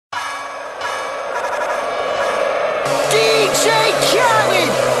DJ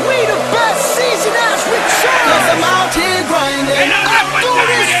Khaled, we the best season as return. Cause I'm out here grinding. I do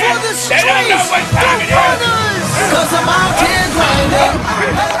this for the streets, the runners. Cause I'm out here grinding.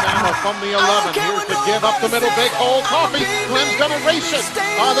 From the 11, here's the give up the middle, big hole, Coffee. Glenn's gonna race it.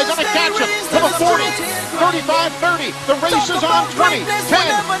 They're gonna catch him to the 40, 35-30. The race is on 20,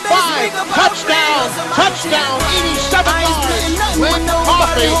 10, 5, touchdown, 87 yards. Glenn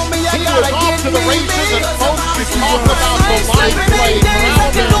Coffee, he was off to the races, and folks, you talk about the line play for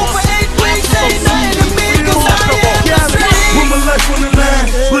Alabama. Put my life on the line,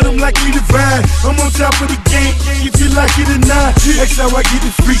 but I'm like me divine. I'm on top of the game, if you like it or not. That's how I get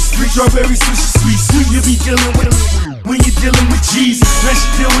it free. Strawberry sushi sweet. You be dealing with when you're dealing with G's. Now she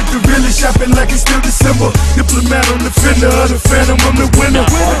deal with the realest, shopping like it's still December. Diplomat on the fender of the phantom, I'm the winner.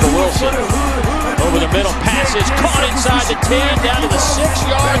 Parker Wilson over the middle, passes caught inside the 10, down to the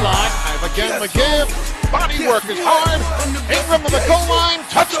 6-yard line. Again, McGibb, body work is hard. Ingram to the goal line,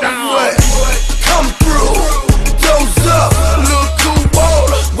 touchdown. Come through, toes up, look cool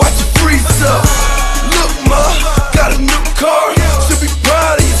water, watch it freeze up. Look, ma, got a new car. Should be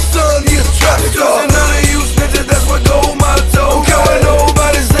proud of your son, he a track star. None of you snitches, that's what gold my toe. Don't care what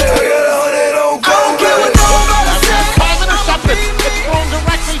nobody say, I got 100 on gold. I don't care what nobody say. Time intercepted. It's thrown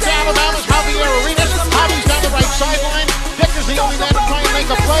directly to Alabama's Javier Arenas. Javi's down the right sideline. Dick is the only man to try and make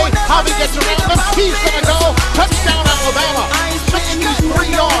a play. Javi gets around him. He's gonna go. Touchdown Alabama.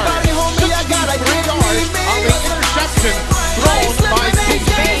 63 yards. 63 yards on the interception thrown by KC.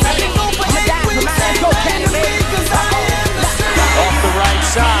 Off the right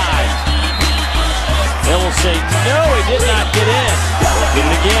side. They will say, no, he did not get in. Did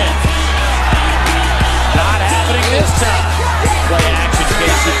it again. Not happening this time. Play action,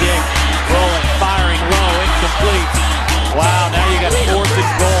 Casey Dick. Rolling, firing low, incomplete. Wow, now you got 4th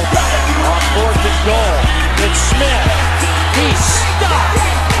and goal. On 4th and goal, it's Smith. He's stopped.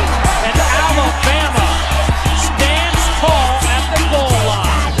 And Alabama stands tall at the goal line.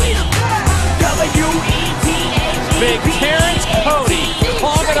 Big Terrence Cody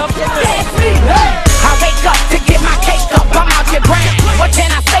clogging up the middle. I wake up to get my cake up, I'm out here grinding. What can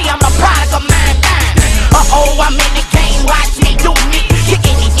I say? I'm a product of mine. Uh-oh, I'm in the game, watch me do me. Get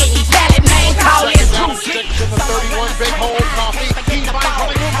any valid name, call it Bruce. 6 in the 31, big hole, Coffee. He's by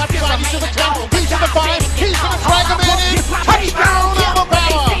running room left side, he's to the 10, he's to the 5, he's gonna drag him in. Touchdown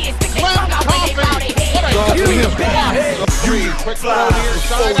Alabama! Glenn Coffee. What a huge block. Quick throw near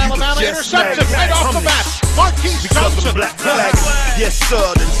side, Alabama interception right off the bat. Marquise Johnson. Yes,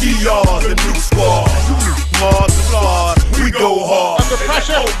 sir, the DR's the new squad. Mars the squad, we go hard. Under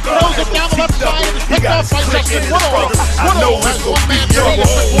pressure, throws it down the left side, and picked off by Justin Woodall. Woodall has one man to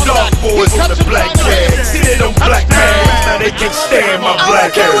Dark boys on the black cat. See they don't black man, now they can't stand my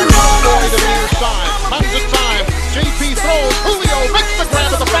black hair. Tons of time. JP throws. Julio makes the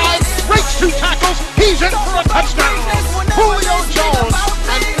grab of the 5. Breaks 2 tackles. He's in for a touchdown. Julio Jones.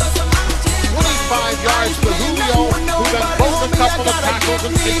 And 25 yards to Julio, who then broke a couple of tackles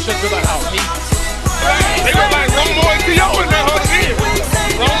and takes it to the house. They go like Romo and Theo in that whole team.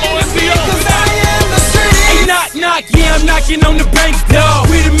 Romo and Theo. Hey, knock, yeah, I'm knocking on the bank's door.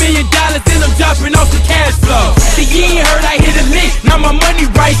 With $1 million and I'm dropping off the cash flow. The you ain't heard I hit a lick, now my money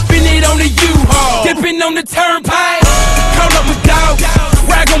right, spin it on the U-Haul. Dipping on the turnpike, call up my dog,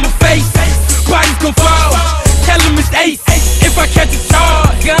 rag on my face, body's gon' fall. Tell him it's ace, if I catch a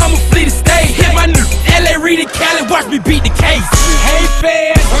charge, I'ma flee the state. Hit my new LA Reed and Cali, watch me beat the case. Hey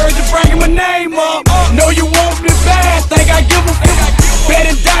fans, heard you bringing my name up. Know you want me bad, think I give a fuck. Bet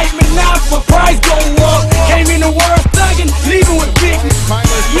indictment now, my price go up. Came in the world thuggin', leaving with big.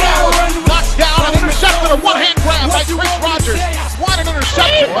 Yeah, knocked down and intercepted a one-hand grab by Chris Rogers. What an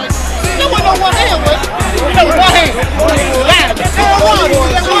interception, right? There was no one hand, but there was one hand.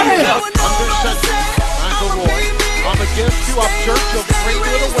 Undercenter, McElroy on the give to Upchurch. He'll bring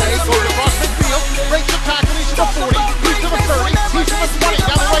it away, goes across the field, breaks the tackle. He's to the 40, he's to the 30, he's to the 20,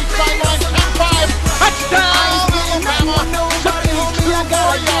 down the right sideline, 10-5. Touchdown, Alabama! 72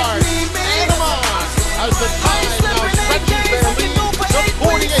 more yards. And on as the Tide now stretches their lead to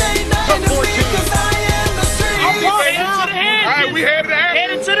 48-14. All right, we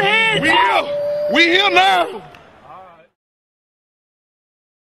headed to the head. We here now.